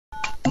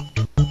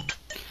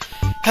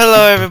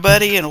Hello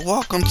everybody and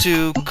welcome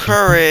to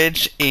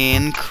Courage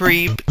in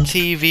Creep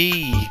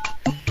TV.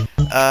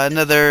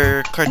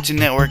 Another Cartoon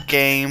Network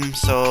game,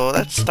 so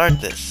let's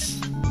start this.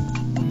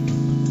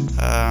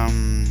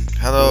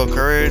 Hello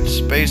Courage,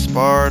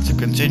 spacebar to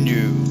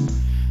continue.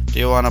 Do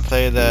you want to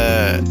play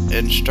the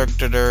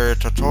instructor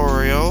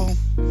tutorial?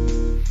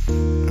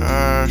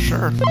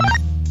 Sure.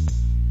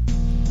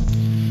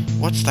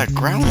 What's that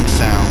growling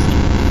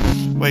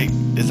sound? Wait,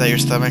 is that your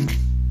stomach?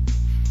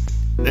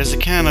 There's a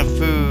can of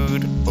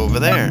food over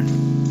there.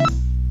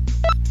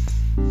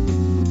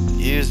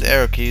 Use the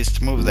arrow keys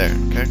to move there,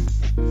 okay?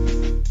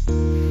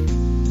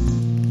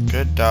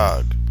 Good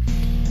dog.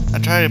 I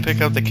try to pick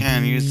up the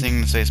can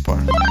using the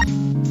spacebar.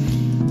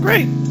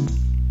 Great!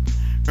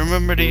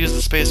 Remember to use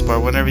the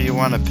spacebar whenever you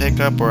want to pick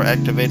up or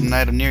activate an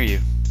item near you.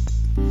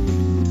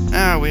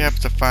 Now we have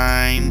to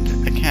find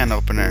a can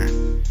opener.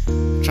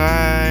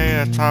 Try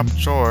a top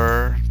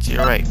drawer to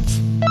your right.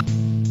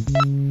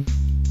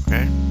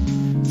 Okay.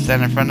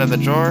 Stand in front of the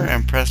drawer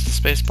and press the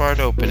spacebar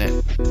to open it.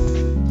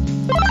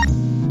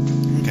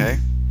 Okay.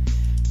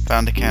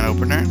 Found the can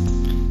opener.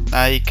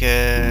 Now you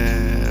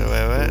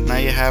can... Now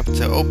you have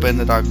to open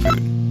the dog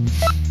food.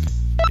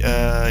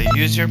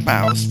 Use your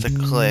mouse to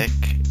click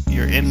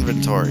your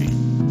inventory.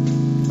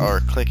 Or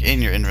click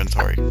in your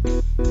inventory.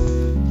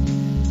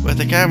 With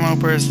the can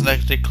opener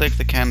selected, click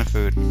the can of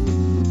food.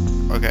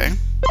 Okay.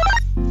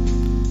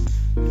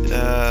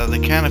 The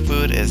can of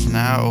food is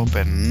now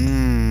open.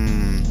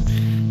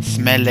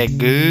 Smell it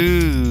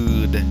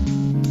good.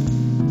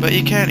 But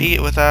you can't eat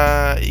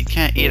you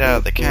can't eat out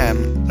of the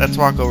can. Let's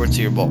walk over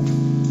to your bowl.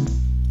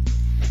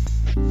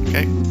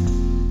 Okay.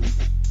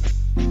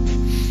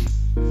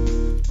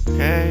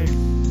 Okay.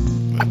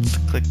 Let's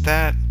click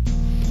that.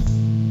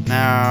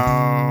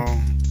 Now,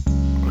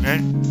 okay.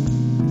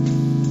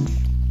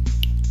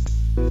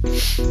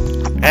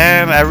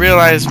 And I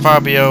realize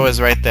Fabio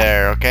is right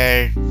there,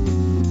 okay?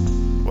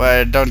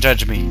 Well, don't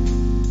judge me.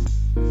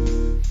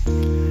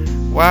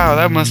 Wow,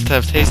 that must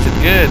have tasted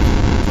good.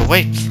 But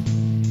wait,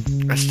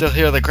 I still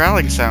hear the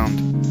growling sound.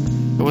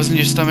 It wasn't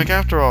your stomach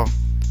after all.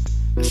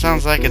 It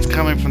sounds like it's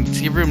coming from the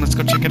tea room. Let's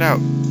go check it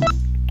out.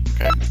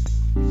 Okay.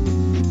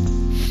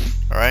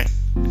 Alright.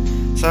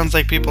 Sounds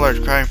like people are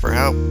crying for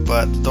help,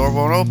 but the door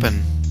won't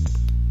open.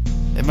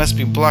 It must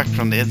be blocked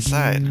from the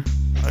inside.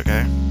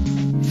 Okay.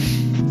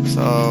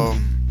 So...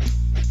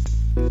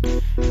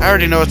 I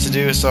already know what to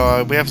do,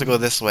 so we have to go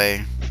this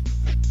way.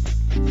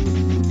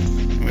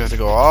 We have to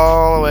go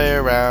all the way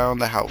around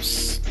the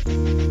house.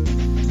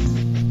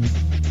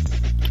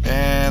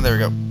 And there we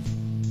go.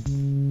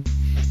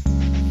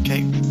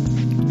 Okay.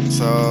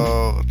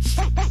 So let's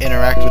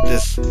interact with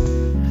this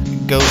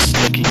ghost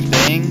looking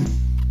thing.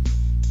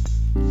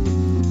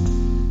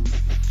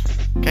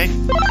 Okay.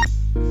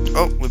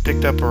 Oh, we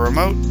picked up a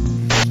remote.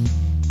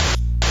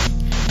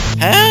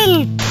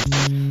 Help!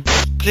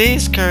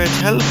 Please, Courage,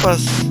 help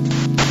us.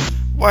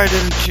 Why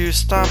didn't you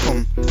stop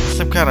him?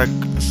 Some kind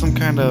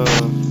of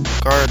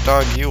guard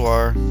dog you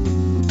are.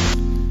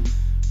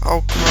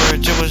 Oh,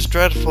 Courage, it was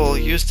dreadful.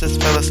 Eustace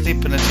fell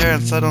asleep in a chair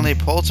and suddenly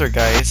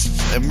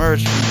poltergeists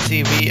emerged from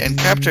the TV and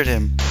captured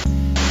him.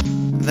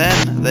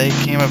 Then they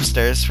came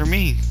upstairs for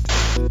me.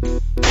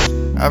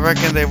 I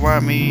reckon they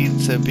want me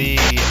to be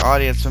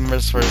audience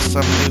members for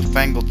some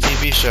newfangled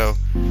TV show.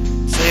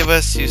 Save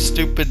us, you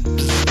stupid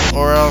bzz,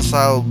 or else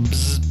I'll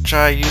bzz,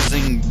 try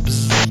using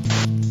bzz.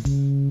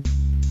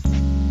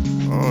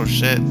 Oh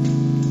shit.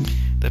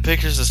 The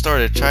picture's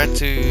distorted. Try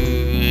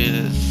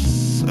to...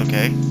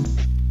 Okay.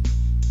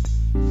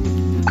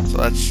 So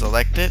let's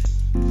select it.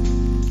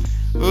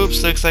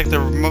 Oops, looks like the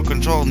remote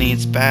control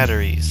needs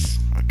batteries.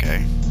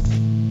 Okay.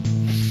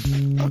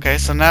 Okay,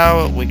 so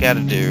now what we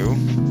gotta do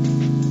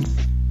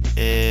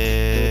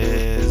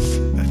is...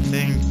 I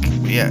think...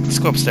 Yeah, let's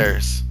go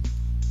upstairs.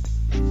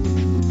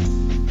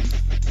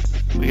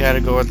 We gotta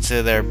go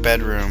into their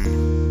bedroom.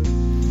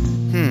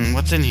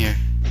 What's in here?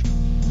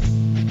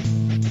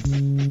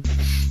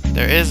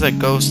 There is a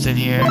ghost in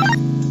here.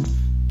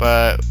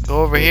 But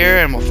go over here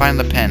and we'll find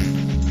the pen.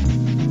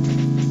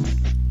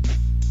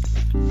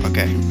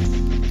 Okay.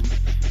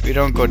 We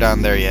don't go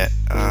down there yet.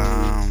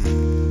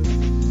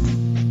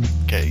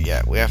 Okay,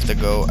 yeah, we have to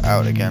go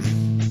out again.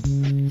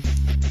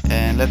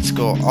 And let's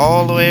go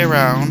all the way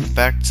around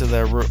back to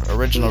the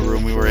original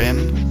room we were in.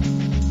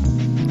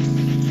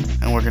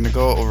 And we're gonna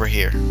go over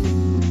here.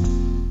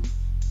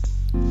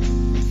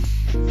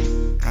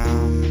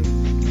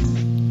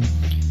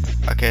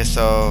 Okay,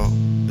 so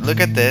look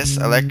at this.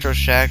 Electro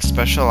Shack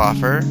special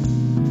offer.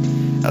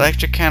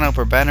 Electric can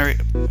opener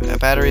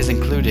batteries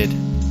included.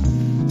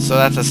 So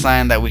that's a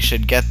sign that we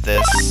should get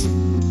this.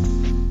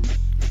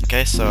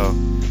 Okay, so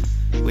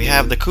we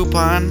have the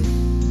coupon.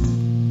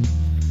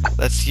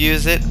 Let's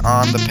use it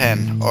on the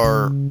pen.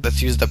 Or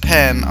let's use the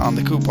pen on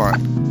the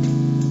coupon.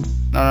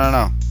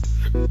 No.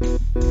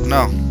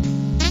 No.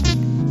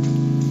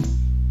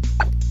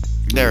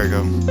 There we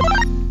go.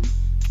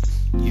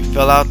 You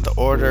fill out the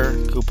order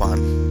coupon.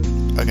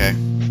 Okay.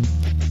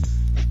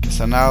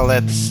 So now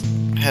let's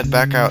head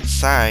back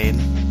outside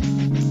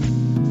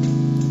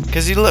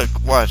Cause you look,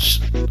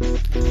 watch.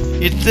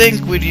 You'd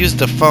think we'd use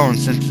the phone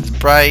since it's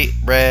bright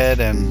red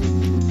and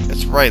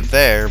it's right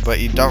there, but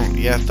you don't.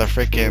 You have to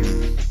freaking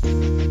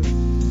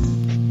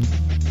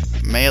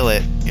mail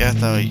it. You have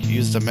to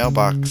use the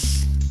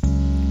mailbox.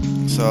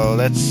 So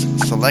let's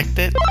select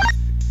it.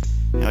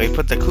 And we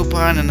put the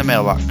coupon in the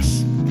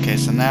mailbox. Okay,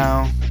 so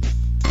now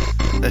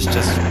let's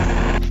just...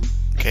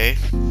 Okay.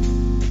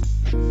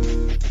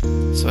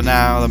 So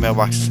now the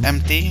mailbox is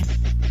empty.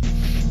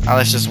 Now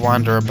let's just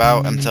wander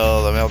about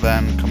until the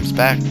mailman comes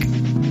back.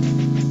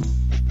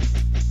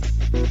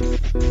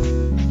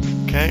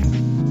 Okay.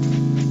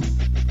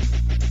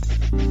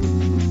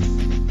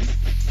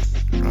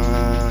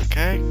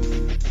 Okay.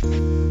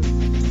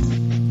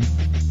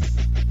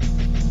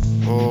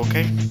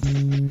 Okay.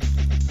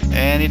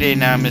 Any day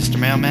now, Mr.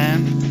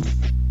 Mailman.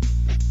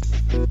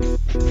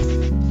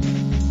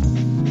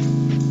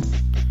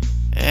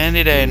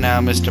 Any day now,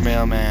 Mr.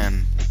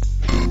 Mailman.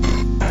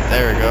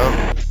 There we go.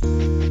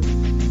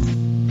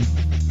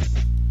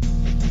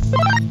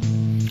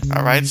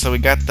 Alright, so we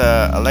got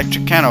the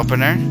electric can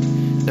opener.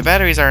 The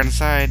batteries are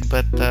inside,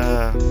 but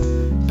the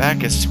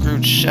back is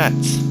screwed shut.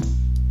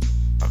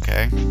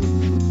 Okay.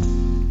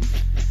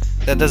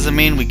 That doesn't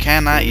mean we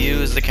cannot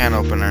use the can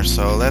opener,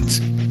 so let's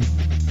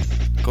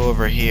go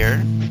over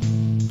here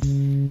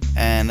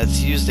and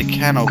let's use the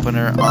can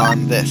opener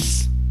on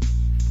this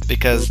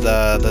because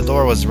the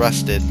door was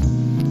rusted.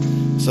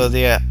 So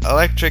the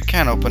electric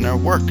can opener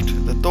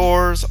worked. The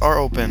doors are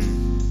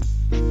open.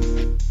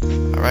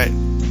 Alright,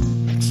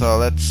 so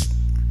let's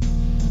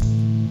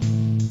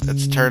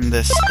turn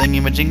this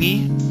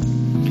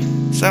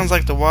thingy-majingy. Sounds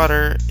like the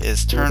water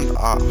is turned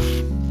off.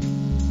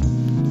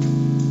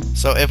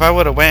 So if I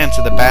would have went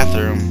into the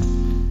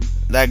bathroom,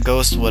 that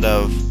ghost would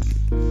have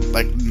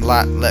like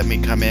not let me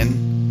come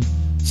in.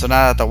 So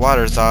now that the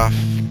water's off,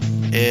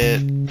 it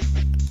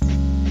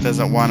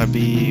doesn't want to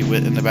be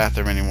in the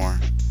bathroom anymore.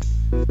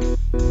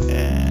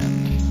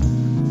 And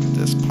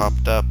this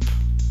popped up.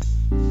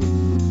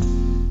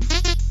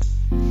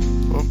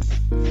 Oh,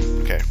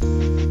 okay.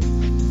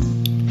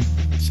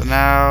 So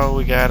now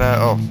we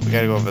gotta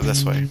go over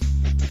this way.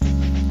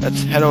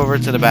 Let's head over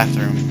to the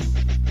bathroom,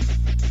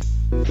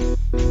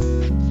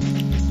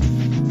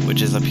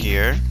 which is up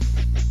here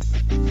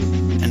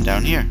and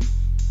down here.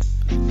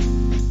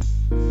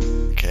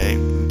 Okay,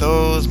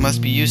 those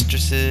must be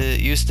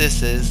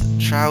Eustace's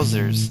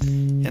trousers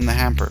in the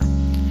hamper.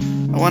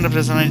 I wonder if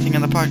there's anything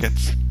in the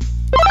pockets.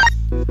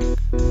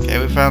 Okay,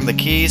 we found the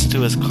keys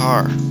to his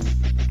car.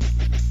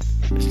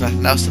 There's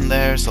nothing else in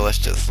there, so let's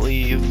just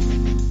leave.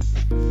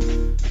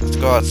 Let's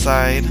go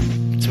outside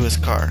to his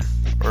car,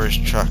 or his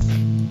truck.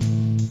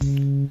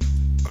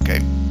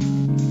 Okay,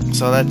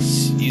 so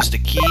let's use the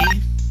key.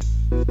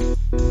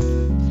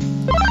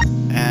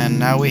 And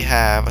now we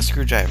have a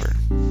screwdriver.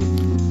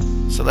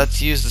 So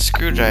let's use the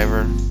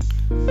screwdriver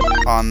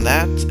on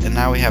that, and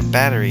now we have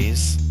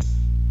batteries.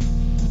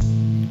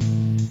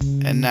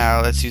 And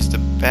now let's use the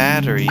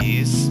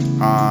batteries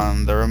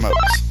on the remote.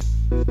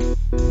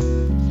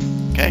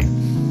 Okay.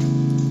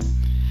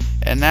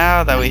 And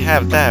now that we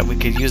have that, we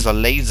could use a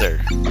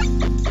laser.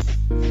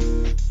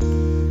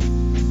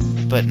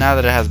 But now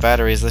that it has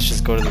batteries, let's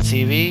just go to the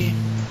TV.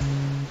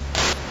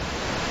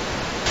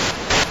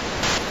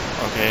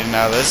 Okay,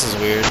 now this is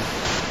weird.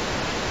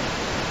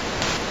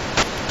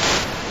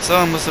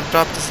 Someone must have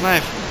dropped this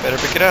knife. Better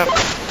pick it up.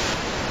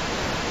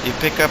 You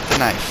pick up the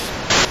knife.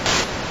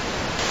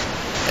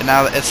 And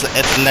now it's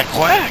le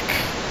quack.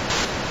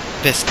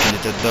 Pesky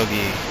little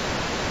doggy.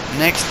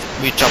 Next,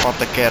 we chop up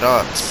the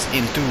carrots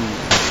in two.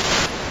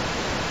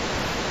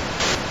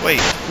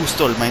 Wait, who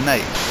stole my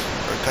knife?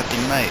 Or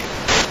cutting knife?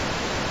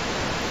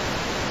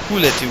 Who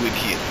let you in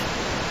here?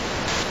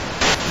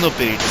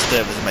 Nobody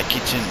disturbs my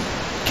kitchen.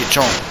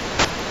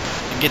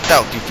 Get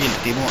out, you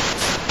filthy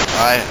moles.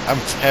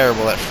 I'm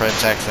terrible at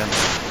French accents.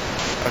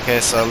 Okay,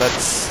 so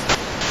let's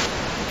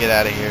get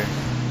out of here.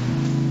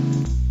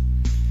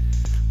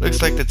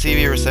 Looks like the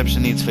TV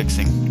reception needs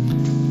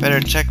fixing.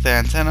 Better check the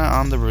antenna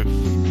on the roof.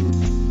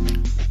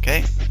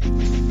 Okay,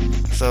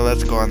 so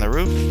let's go on the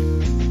roof.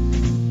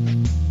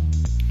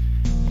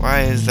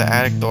 Why is the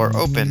attic door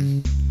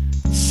open?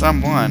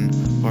 Someone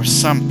or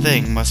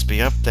something must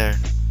be up there.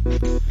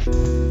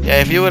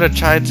 Yeah, if you would have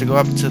tried to go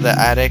up to the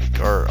attic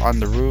or on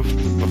the roof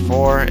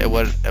before, it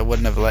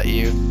wouldn't have let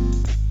you.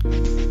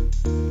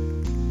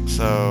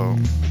 So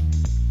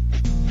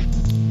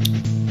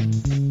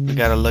we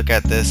gotta look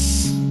at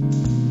this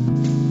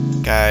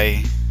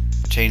guy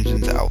change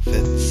into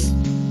outfits,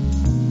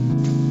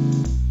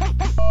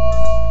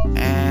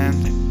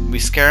 and we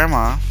scare him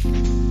off,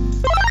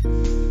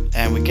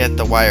 and we get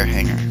the wire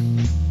hanger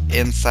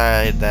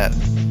inside that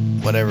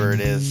whatever it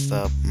is,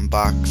 the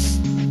box.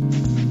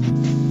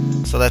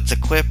 So let's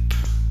equip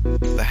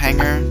the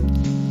hanger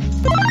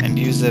and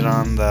use it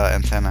on the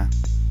antenna.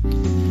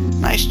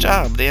 Nice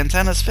job, the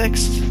antenna's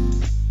fixed.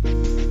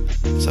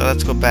 So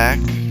let's go back.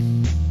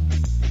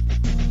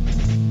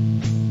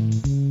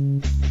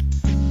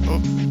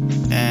 Oh,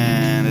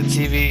 and the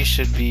TV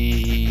should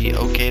be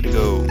okay to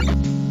go.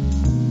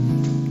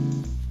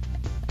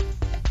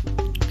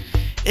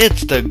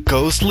 It's the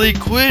Ghostly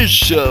Quiz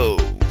Show!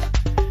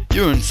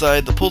 You're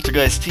inside the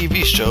Poltergeist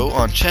TV show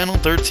on Channel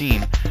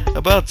 13.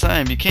 About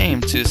time you came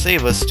to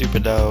save us,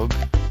 stupid dog.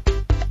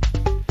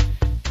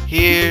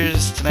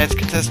 Here's tonight's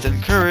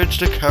contestant, Courage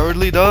the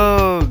Cowardly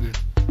Dog.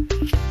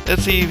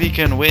 Let's see if he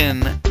can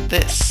win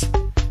this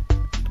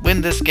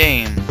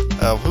game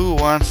of Who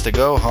Wants to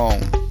Go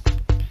Home.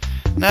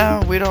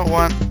 Now, we don't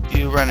want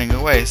you running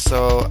away,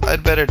 so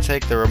I'd better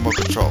take the remote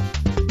control.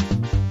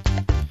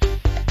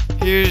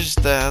 Here's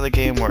how the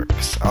game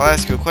works. I'll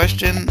ask you a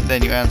question,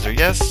 then you answer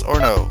yes or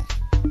no.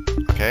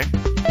 Okay?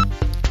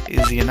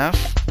 Easy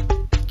enough.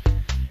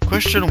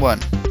 Question 1.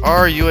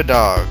 Are you a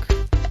dog?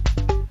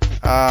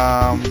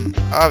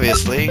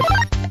 Obviously.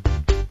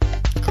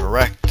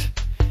 Correct.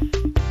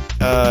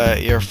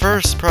 Your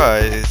first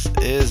prize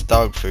is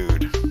dog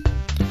food.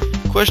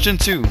 Question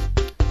 2.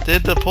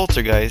 Did the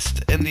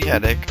poltergeist in the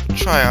attic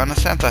try on a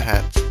Santa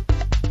hat?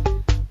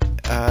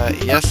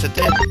 Yes it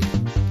did.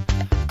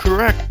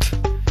 Correct.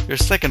 Your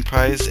second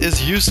prize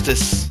is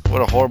Eustace.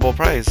 What a horrible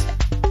prize.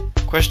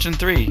 Question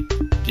 3.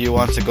 Do you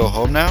want to go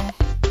home now?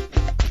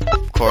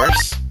 Of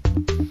course.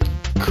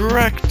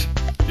 Correct.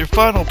 Your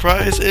final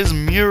prize is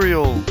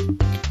Muriel.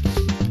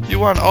 You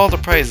won all the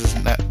prizes,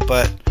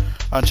 but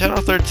on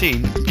Channel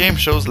 13, game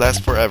shows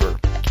last forever.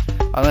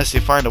 Unless you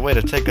find a way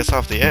to take us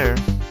off the air.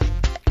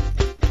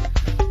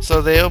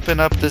 So they open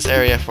up this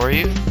area for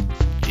you.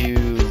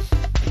 You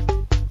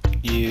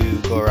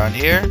go around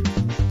here.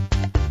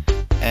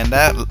 And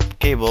that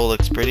cable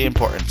looks pretty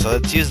important. So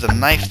let's use the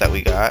knife that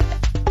we got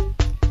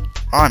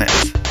on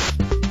it.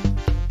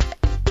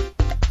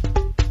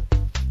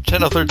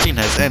 Channel 13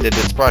 has ended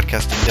its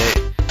broadcasting day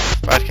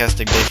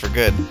for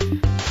good.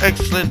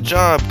 Excellent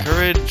job,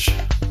 Courage.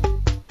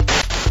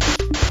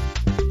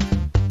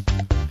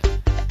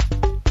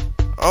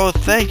 Oh,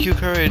 thank you,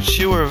 Courage.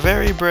 You were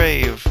very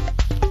brave.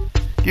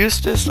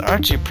 Eustace,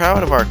 aren't you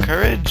proud of our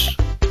courage?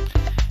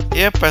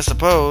 Yep, I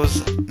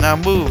suppose. Now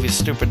move, you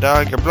stupid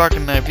dog. You're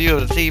blocking my view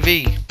of the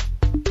TV.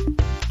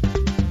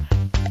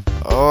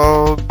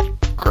 Oh,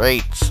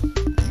 great.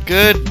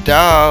 Good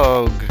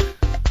dog.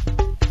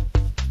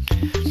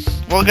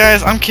 Well,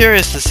 guys, I'm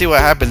curious to see what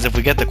happens if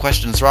we get the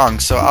questions wrong,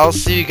 so I'll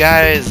see you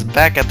guys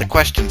back at the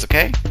questions,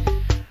 okay?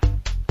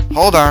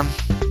 Hold on.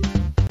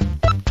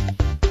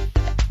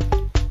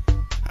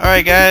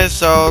 Alright, guys,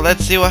 so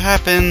let's see what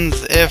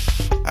happens if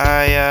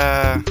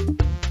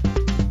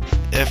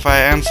I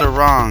answer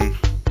wrong.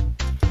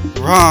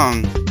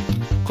 Wrong.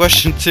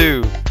 Question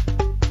 2.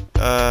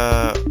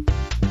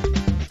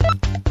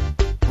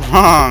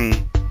 Wrong.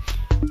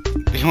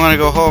 You want to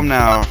go home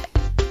now?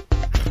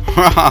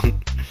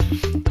 Wrong.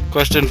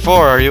 Question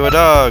 4. Are you a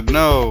dog?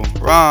 No.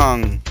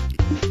 Wrong.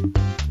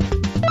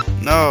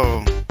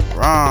 No.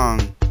 Wrong.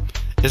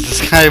 Is the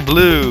sky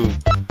blue?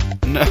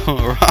 No.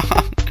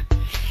 Wrong.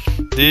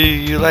 Do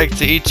you like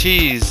to eat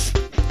cheese?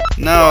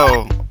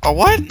 No. A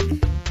what?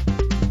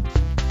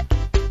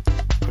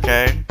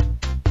 Okay.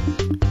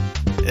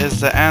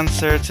 Is the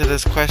answer to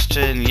this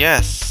question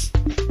yes?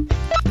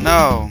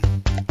 No.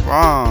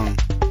 Wrong.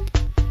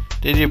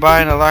 Did you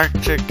buy an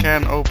electric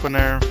can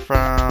opener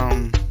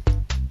from...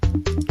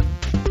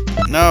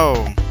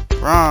 No.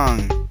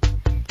 Wrong.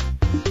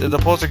 Did the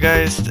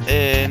poltergeist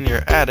in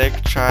your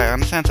attic try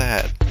on a Santa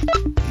hat?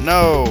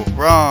 No.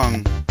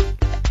 Wrong.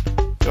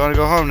 You want to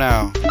go home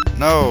now?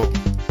 No.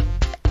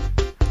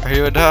 Are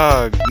you a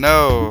dog?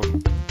 No.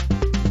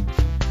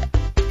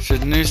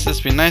 Should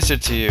Eustace be nicer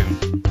to you?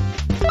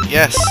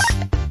 Yes.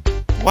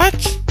 What?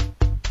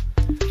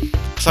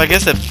 So I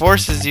guess it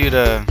forces you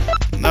to...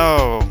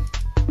 No.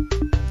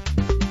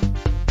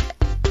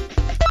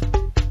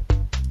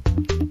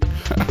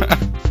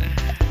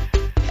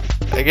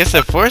 I guess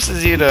it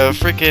forces you to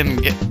freaking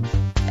get...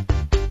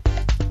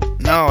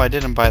 No, I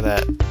didn't buy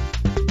that.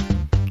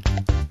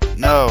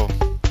 No.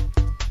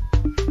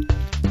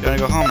 You wanna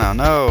go home now?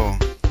 No.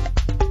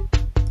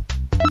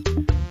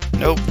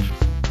 Nope.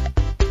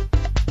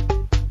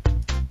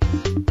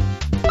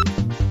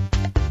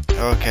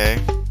 Okay.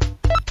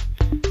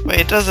 Wait,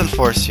 it doesn't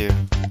force you.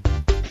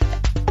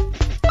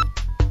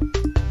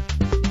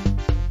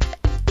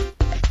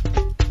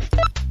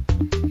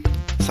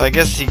 So I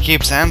guess he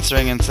keeps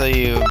answering until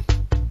you...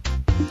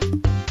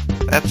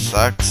 That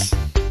sucks.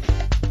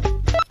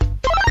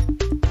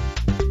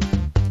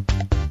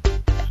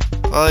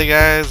 Well, you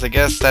guys, I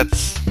guess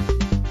that's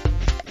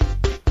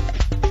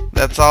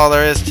all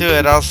there is to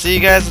it. I'll see you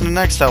guys in the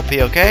next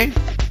LP, okay?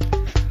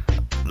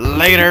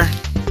 Later.